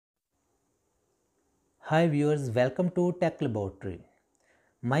Hi viewers, welcome to Tech Laboratory.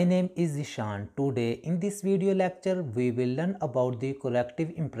 My name is Ishan. Today in this video lecture we will learn about the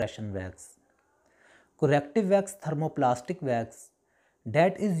corrective impression wax. Corrective wax thermoplastic wax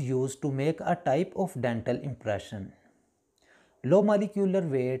that is used to make a type of dental impression. Low molecular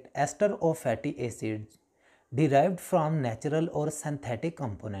weight ester or fatty acids derived from natural or synthetic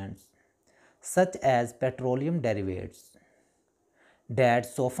components such as petroleum derivatives that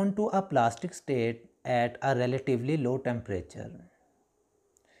soften to a plastic state at a relatively low temperature.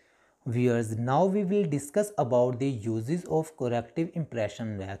 Viewers, now we will discuss about the uses of corrective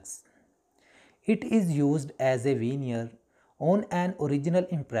impression wax. It is used as a veneer on an original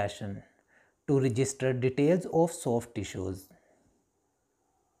impression to register details of soft tissues.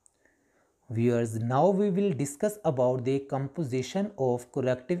 Viewers, now we will discuss about the composition of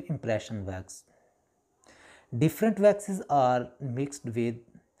corrective impression wax. Different waxes are mixed with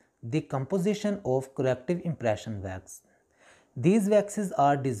the composition of corrective impression wax. These waxes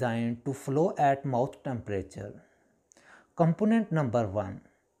are designed to flow at mouth temperature. Component number 1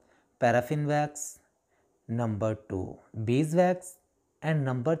 paraffin wax, number 2 beeswax, and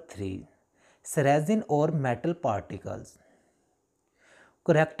number 3 resin or metal particles.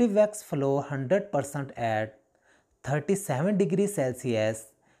 Corrective wax flow 100% at 37 degrees Celsius.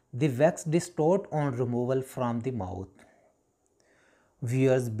 The wax distort on removal from the mouth.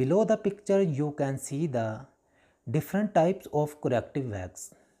 Viewers, below the picture you can see the different types of corrective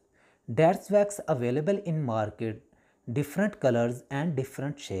wax. That's wax available in market, different colors and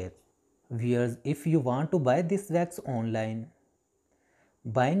different shapes. Viewers, if you want to buy this wax online,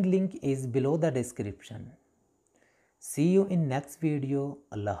 buying link is below the description. See you in next video.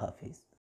 Allah Hafiz.